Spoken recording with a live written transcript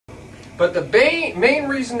But the main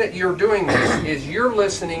reason that you're doing this is you're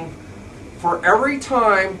listening for every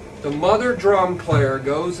time the mother drum player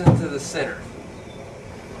goes into the center.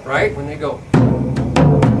 Right? When they go,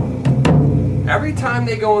 every time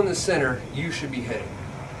they go in the center, you should be hitting.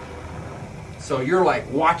 So you're like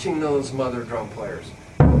watching those mother drum players,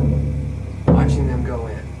 watching them go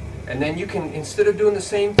in. And then you can, instead of doing the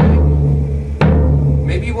same thing,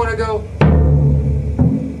 maybe you want to go,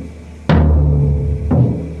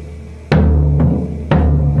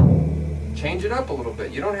 change it up a little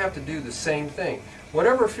bit. You don't have to do the same thing.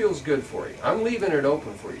 Whatever feels good for you. I'm leaving it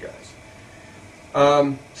open for you guys.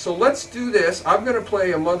 So let's do this. I'm going to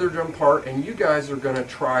play a mother drum part, and you guys are going to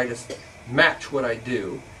try to match what I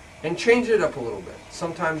do and change it up a little bit.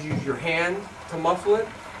 Sometimes use your hand to muffle it,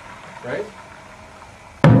 right?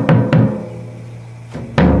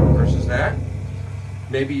 Versus that.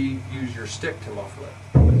 Maybe use your stick to muffle it.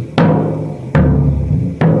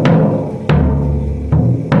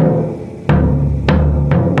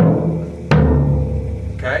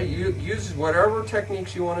 Okay, you use whatever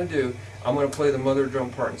techniques you want to do. I'm going to play the mother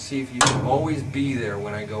drum part and see if you can always be there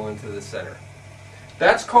when I go into the center.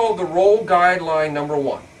 That's called the roll guideline number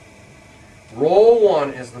 1. Roll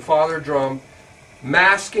 1 is the father drum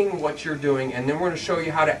masking what you're doing, and then we're going to show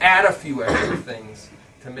you how to add a few extra things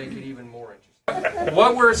to make it even more interesting.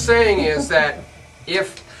 What we're saying is that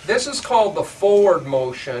if this is called the forward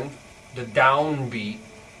motion, the downbeat,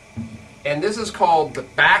 and this is called the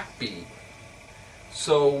backbeat.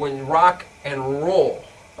 So when rock and roll,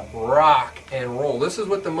 this is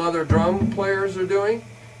what the mother drum players are doing.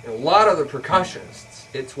 And a lot of the percussionists,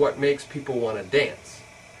 it's what makes people want to dance.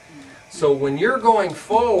 So when you're going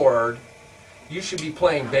forward, you should be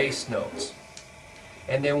playing bass notes.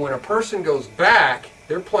 And then when a person goes back,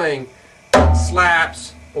 they're playing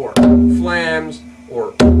slaps or flams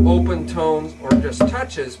or open tones or just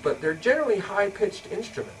touches, but they're generally high-pitched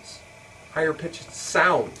instruments, higher-pitched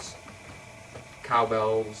sounds.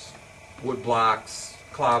 Cowbells, wood blocks,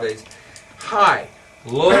 claves. High,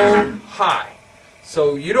 low, high.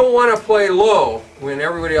 So you don't want to play low when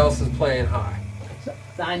everybody else is playing high. So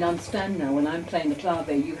I understand now. When I'm playing the clave,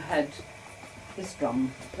 you had this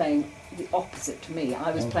drum playing the opposite to me.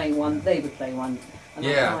 I was playing one, they were playing one. And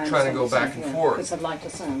yeah, trying to go back and forth. It's a lighter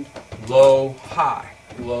sound. Low, high,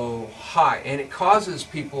 and it causes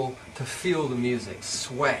people to feel the music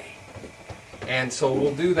sway. And so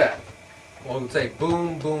we'll do that. We'll say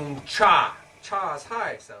boom, boom, cha. Cha is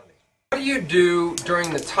high sounding. What do you do during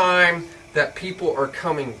the time that people are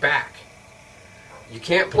coming back? You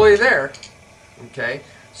can't play there, okay?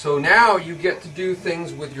 So now you get to do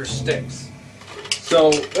things with your sticks. So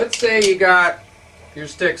let's say you got your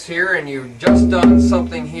sticks here and you've just done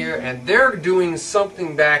something here and they're doing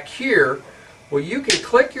something back here. Well, you can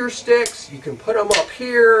click your sticks, you can put them up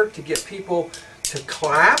here to get people to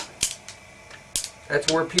clap.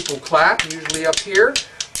 That's where people clap, usually up here.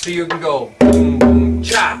 So you can go boom, boom,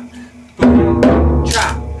 cha, boom, boom,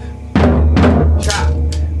 cha, boom, cha,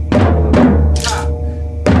 boom, cha,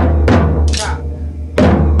 boom, cha,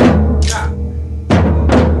 boom, cha,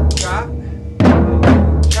 boom, cha,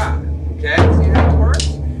 boom, cha. Okay, see how it works?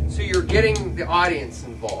 So you're getting the audience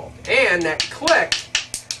involved. And that click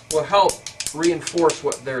will help reinforce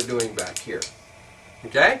what they're doing back here.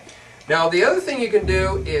 Okay? Now the other thing you can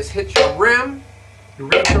do is hit your rim. You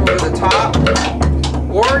reach over the top,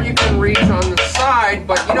 or you can reach on the side,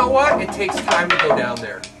 but you know what? It takes time to go down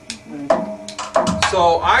there.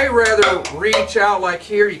 So I rather reach out like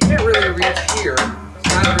here. You can't really reach here. It's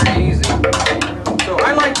not very easy. So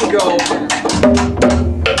I like to go.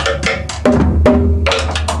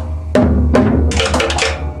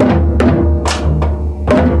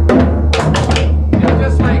 It's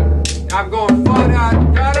just like I'm going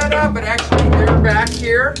fa-da-da-da-da, but actually they're back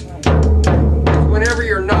here. Whenever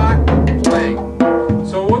you're not playing.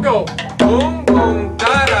 So we'll go boom, boom,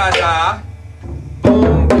 da da da,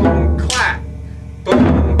 boom, boom, clap,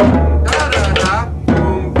 boom, boom, da da da,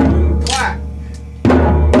 boom, boom, clap,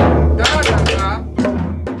 boom, boom, da da da, boom,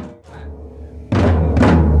 boom, clap,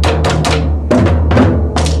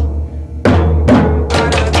 boom, boom, da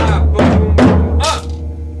da da, boom, boom,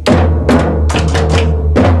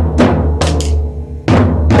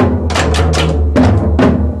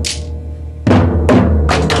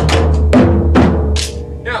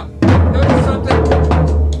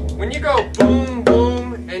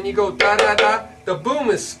 up. The boom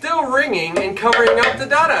is still ringing and covering up the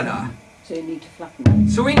da-da-da. So you need to flatten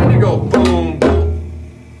it. So we need to go boom, boom.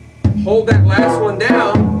 Hold that last one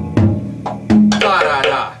down.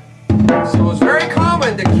 Da-da-da. So it's very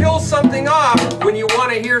common to kill something off when you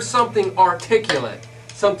want to hear something articulate,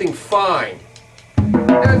 something fine.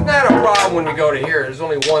 That's not a problem. problem when you go to here. There's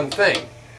only one thing.